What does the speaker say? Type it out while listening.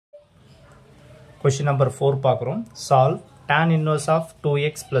Question number 4 பார்க்கிறோம். Solve tan inverse of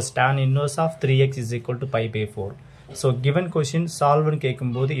 2x plus tan inverse of 3x is equal to pi by 4. So given question solve னு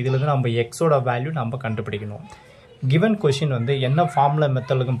கேட்கும்போது இதிலிருந்து நம்ம x ஓட value நம்ம கண்டுபிடிக்கணும். Given question வந்து என்ன ஃபார்முலா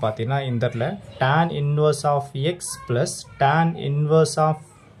மெத்தட்லக்கும் பார்த்தீங்கன்னா இந்த இடத்துல tan inverse of x plus tan inverse of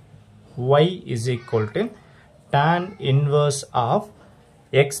y is equal to tan inverse of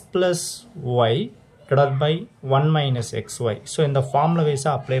x plus y divided by 1 minus xy. So இந்த ஃபார்முலா வைஸா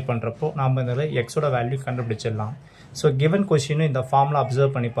அப்ளை பண்றப்போ நாம இந்த x ஓட வேல்யூ கண்டுபிடிச்சிடலாம். So given question இந்த ஃபார்முலா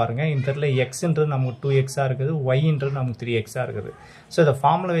அப்சர்வ் பண்ணி பாருங்க. இந்த இடத்துல x ன்றது நமக்கு 2x ஆ இருக்குது, y ன்றது நமக்கு 3x ஆ இருக்குது. So இந்த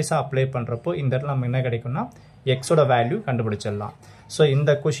ஃபார்முலா வைஸா அப்ளை பண்றப்போ இந்த இடத்துல நமக்கு என்ன கிடைக்கும்னா x ஓட வேல்யூ கண்டுபிடிச்சிடலாம். So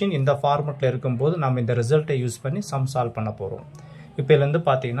இந்த क्वेश्चन இந்த ஃபார்மட்ல இருக்கும்போது நாம இந்த ரிசல்ட்டை யூஸ் பண்ணி சம் சால்வ் பண்ண போறோம். இப்போ இதுல இருந்து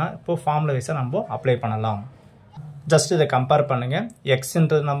பாத்தீங்கன்னா இப்போ ஃபார்முலா வைஸா நம்ம அப்ளை பண்ணலாம். ஜஸ்ட் இதை கம்பேர் பண்ணுங்க. x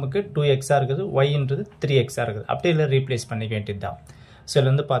ன்றது நமக்கு 2x ஆ இருக்குது, y ன்றது 3x ஆ இருக்குது. அப்படியே இல்ல ரீப்ளேஸ் பண்ணிக்க வேண்டியதுதான். சோ இதுல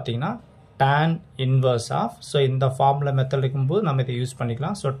இருந்து பாத்தீங்கன்னா tan inverse of, so இந்த ஃபார்முலா மெத்தட் இருக்கும்போது நம்ம இதை யூஸ்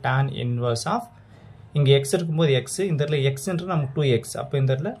பண்ணிக்கலாம். சோ tan inverse of இங்க x இருக்கும்போது x, இந்த இடத்துல x ன்றது நமக்கு 2x, அப்ப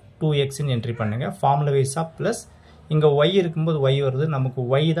இந்த இடத்துல 2x ன்னு என்ட்ரி பண்ணுங்க. ஃபார்முலா வைஸா பிளஸ் இங்க y இருக்கும்போது y வருது, நமக்கு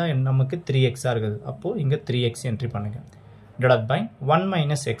y தான் நமக்கு 3x ஆ இருக்குது, அப்போ இங்க 3x என்ட்ரி பண்ணுங்க. divided by 1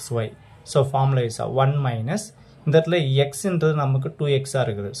 minus xy. So formula வைஸா 1 minus இந்த இடத்துல x ன்றது நமக்கு 2x ஆ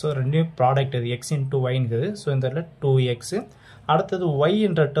இருக்குது. சோ ரெண்டும் ப்ராடக்ட் இது x into y ன்றது. சோ இந்த இடத்துல 2x, அடுத்தது y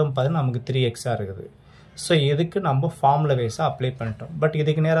என்ற டேர்ம் பார்த்தா நமக்கு 3x ஆ இருக்குது. சோ இதுக்கு நம்ம ஃபார்முலா வைஸா அப்ளை பண்ணிட்டோம். பட்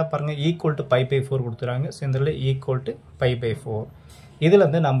இதுக்கு நேரா பாருங்க ஈக்குவல் டு pi by 4 கொடுத்துறாங்க. சோ இந்த இடத்துல ஈக்குவல் டு pi by 4. இதுல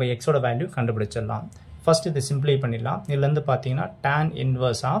இருந்து நம்ம x ஓட வேல்யூ கண்டுபிடிச்சிடலாம். ஃபர்ஸ்ட் இதை சிம்பிளை பண்ணிடலாம். இதுல இருந்து பாத்தீங்கன்னா tan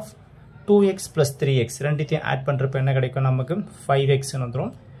inverse of 2x plus 3x ரெண்டுத்தையும் ஆட் பண்றப்ப என்ன கிடைக்கும் நமக்கு 5x ன்னு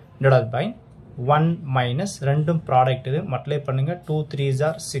வந்துரும். divided by 1 minus ரெண்டும் ப்ராடக்ட் இது மல்டிப்ளை பண்ணுங்க. 2 3s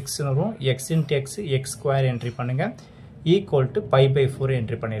are 6 ன்னு வரும். x into x x square entry பண்ணுங்க. equal to pi by 4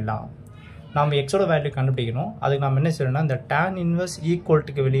 entry பண்ணிடலாம். நாம x ஓட வேல்யூ கண்டுபிடிக்கணும். அதுக்கு நாம என்ன செய்யணும்னா இந்த tan inverse equal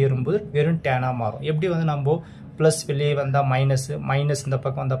to வெளியே வரும்போது வெறும் tan ஆ மாறும். எப்படி வந்து நம்ம பிளஸ் வெளியே வந்தா மைனஸ், மைனஸ் இந்த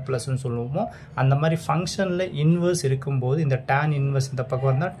பக்கம் வந்தா பிளஸ் ன்னு சொல்லுவோமோ அந்த மாதிரி ஃபங்க்ஷன்ல இன்வர்ஸ் இருக்கும்போது இந்த tan inverse இந்த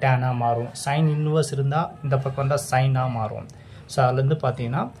பக்கம் வந்தா tan ஆ மாறும். sin inverse இருந்தா இந்த பக்கம் வந்தா sin ஆ மாறும். சோ அதுல இருந்து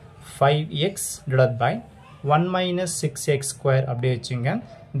பாத்தீங்கன்னா 5x divided by 1 minus 6x square அப்படியே வச்சுங்க.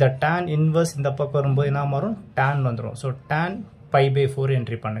 இந்த tan inverse இந்த பக்கம் வரும்போது என்ன மாறும் tan வந்துரும். So tan pi by 4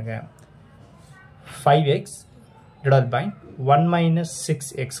 entry பண்ணுங்க. 5x divided by 1 minus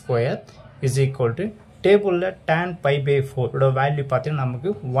 6x square is equal to டேபிள்ல tan pi by 4 ஓட வேல்யூ பார்த்தீங்கன்னா நமக்கு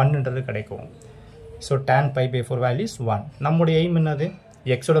 1 ன்றது கிடைக்கும். So tan pi by 4 value is 1. நம்மளுடைய எய்ம் என்னது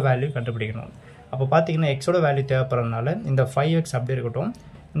x ஓட வேல்யூ கண்டுபிடிக்கணும். அப்ப பாத்தீங்கன்னா x ஓட வேல்யூ தேவைப்படுறதுனால இந்த 5x அப்படியே இருக்கட்டும்.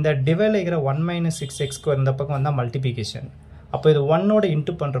 இந்த டிவைட்ல இருக்கிற 1 minus 6x square இந்த பக்கம் வந்தா மல்டிப்ளிகேஷன். அப்போ இது 1 ஓட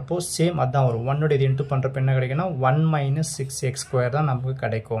இன்டு பண்றப்போ சேம் அதான் வரும். 1 ஓட இது இன்டு பண்றப்போ என்ன கிடைக்கும்னா 1 minus 6x square தான் நமக்கு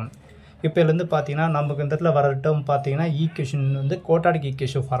கிடைக்கும். இப்போ இதுல இருந்து பாத்தீங்கன்னா நமக்கு இந்த இடத்துல வர டேர்ம் பாத்தீங்கன்னா ஈக்குவேஷன் வந்து குவாட்ராடிக்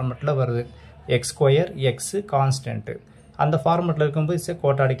ஈக்குவேஷன் ஃபார்மட்ல வருது. x ஸ்கொயர் x கான்ஸ்டன்ட் அந்த ஃபார்மட்ல இருக்கும்போது இட்ஸ்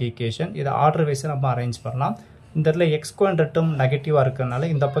குவாட்ராடிக் ஈக்குவேஷன். இத ஆர்டர் வைஸா நம்ம அரேஞ்ச் பண்ணலாம். இந்த இடத்துல x ஸ்கொயர் டேர்ம் நெகட்டிவா இருக்கறனால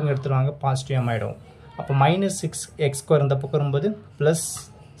இந்த பக்கம் எடுத்துவாங்க பாசிட்டிவா ஆயிடும். அப்ப -6x ஸ்கொயர் இந்த பக்கம் வரும்போது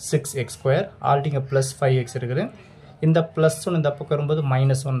 +6x ஸ்கொயர் ஆல்ரெடி இங்க +5x இருக்குது. இந்த +1 இந்த பக்கம் வரும்போது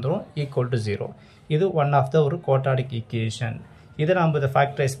 -1 வந்துரும் ஈக்குவல் டு 0. இது ஒன் ஆஃப் த ஒரு குவாட்ராடிக் ஈக்குவேஷன். இத நாம இத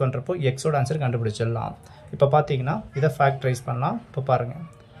ஃபேக்டரைஸ் பண்றப்போ x ஓட ஆன்சர் கண்டுபிடிச்சிடலாம். இப்போ பாத்தீங்கன்னா இத ஃபேக்டரைஸ் பண்ணலாம். இப்போ பாருங்க.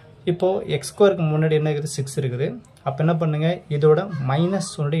 இப்போ x ஸ்கொயருக்கு முன்னாடி என்ன இருக்குது 6 இருக்குது. அப்ப என்ன பண்ணுங்க இதோட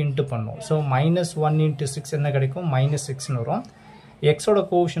 -1 இன்டு பண்ணும். சோ -1 into 6 என்ன கிடைக்கும் -6 ன்னு வரும். x ஓட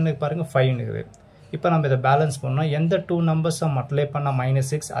கோஎஃபிஷியன்ட் பாருங்க 5 இருக்குது. இப்போ நம்ம இத பேலன்ஸ் பண்ணோம். எந்த 2 நம்பர்ஸை மல்டிப்ளை பண்ணா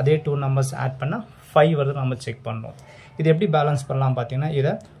 -6 அதே 2 நம்பர்ஸ் ஆட் பண்ணா 5 வருது நம்ம செக் பண்ணோம். இது எப்படி பேலன்ஸ் பண்ணலாம் பாத்தீங்கன்னா இத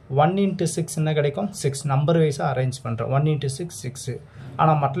 1 into 6 என்ன கிடைக்கும் 6 நம்பர் வைஸா அரேஞ்ச் பண்றோம். 1 into 6 6.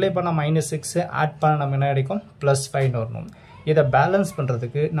 ஆனா மல்டிப்ளை பண்ணா -6 ஆட் பண்ணா நமக்கு என்ன கிடைக்கும் +5 வரணும். இத பேலன்ஸ்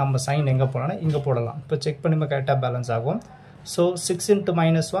பண்றதுக்கு நம்ம சைன் எங்க போடலாம் இங்க போடலாம். இப்போ செக் பண்ணி கரெக்ட்டா பேலன்ஸ் ஆகும். So 6 into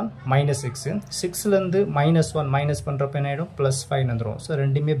 -1 -6. 6ல இருந்து -1 மைனஸ் பண்றப்ப என்ன ஆயிடும் +5 வந்துரும். சோ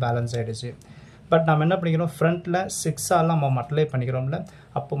ரெண்டுமே பேலன்ஸ் ஆயிடுச்சு. பட் நாம என்ன பண்ணிக்கிறோம் ஃப்ரண்ட்ல 6 ஆல நம்ம மல்டிப்ளை பண்ணிக்கிறோம்ல,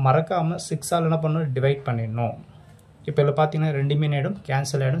 அப்போ மறக்காம 6 ஆல என்ன பண்ணனும் டிவைட் பண்ணிடணும். இப்போ இத பாத்தீங்கன்னா ரெண்டுமே ஆயிடும்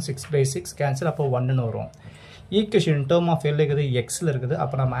கேன்சல் ஆயிடும். 6/6 கேன்சல், அப்போ 1 ன்னு வரும். ஈக்குவேஷன் இன் டேர்ம் ஆஃப் எல்ல இருக்குது x ல இருக்குது.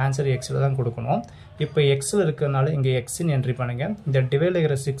 அப்ப நம்ம ஆன்சர் x ல தான் கொடுக்கணும். இப்போ x ல இருக்கறனால இங்க x ன்னு என்ட்ரி பண்ணுங்க. இந்த டிவைட்ல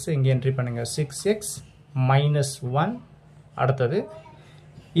இருக்கிற 6 இங்க என்ட்ரி பண்ணுங்க. 6x - 1. அடுத்து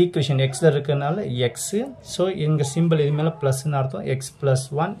ஈக்குவேஷன் x ல இருக்கறனால x. சோ இங்க சிம்பல் இது மேல பிளஸ் ன்னு அர்த்தம். x +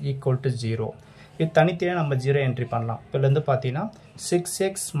 1 = 0. இது தனித்தனியா நம்ம 0 என்ட்ரி பண்ணலாம். இப்பல இருந்து பாத்தீனா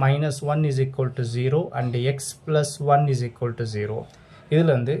 6x - 1 = 0 and x + 1 = 0.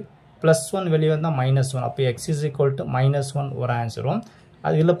 இதுல இருந்து +1 வெளிய வந்தா -1. அப்ப x = -1 ஒரு ஆன்சரும்.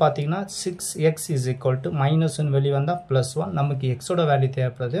 அதில் பார்த்தீங்கன்னா 6x is equal to minus 1 வெளியே வந்தால் +1 நமக்கு எக்ஸோட வேல்யூ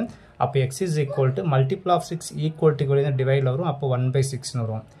தேவைப்படுது அப்போ x is equal to multiple of 6 equal to வெளியே டிவைடில் வரும் அப்போ 1/6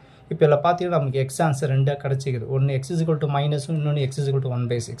 வரும் இப்போ இதில் பார்த்தீங்கன்னா நமக்கு x ஆன்சர் ரெண்டாக கிடச்சிக்குது ஒன்று x is equal to -1 இன்னொன்று x is equal to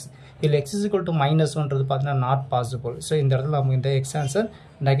 1/6 இதில் x is equal to -1ன்றது பார்த்தீங்கன்னா நாட் பாசிபிள் ஸோ இந்த இடத்துல நமக்கு இந்த x ஆன்சர்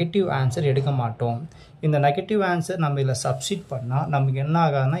நெகட்டிவ் ஆன்சர் எடுக்க மாட்டோம் இந்த நெகட்டிவ் ஆன்சர் நம்ம இதில் சப்ஸ்டிட் பண்ணால் நமக்கு என்ன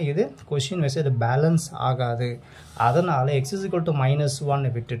ஆகாதுன்னா இது கொஷின் வைஸ் இது பேலன்ஸ் ஆகாது அதனால் x is equal to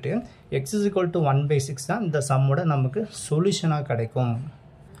 -1 விட்டுட்டு x is equal to 1/6 தான் இந்த சம்மோட நமக்கு சொல்யூஷனாக கிடைக்கும்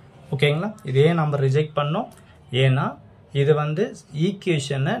ஓகேங்களா இதே நம்ம ரிஜெக்ட் பண்ணோம் ஏன்னா இது வந்து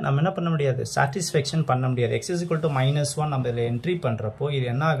ஈக்குவேஷனை நம்ம என்ன பண்ண முடியாது சாட்டிஸ்ஃபேக்ஷன் பண்ண முடியாது x is equal to -1 நம்ம இதில் என்ட்ரி பண்ணுறப்போ இது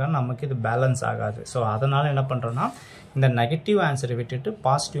என்ன ஆகும் நமக்கு இது பேலன்ஸ் ஆகாது ஸோ அதனால் என்ன பண்ணுறோன்னா இந்த நெகட்டிவ் ஆன்சரை விட்டுட்டு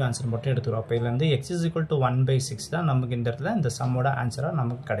பாசிட்டிவ் ஆன்சர் மட்டும் எடுத்துக்கிறோம் அப்போ இதுலேருந்து x is equal to 1/6 தான் நமக்கு இந்த இடத்துல இந்த சம்மோட ஆன்சராக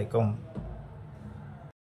நமக்கு கிடைக்கும்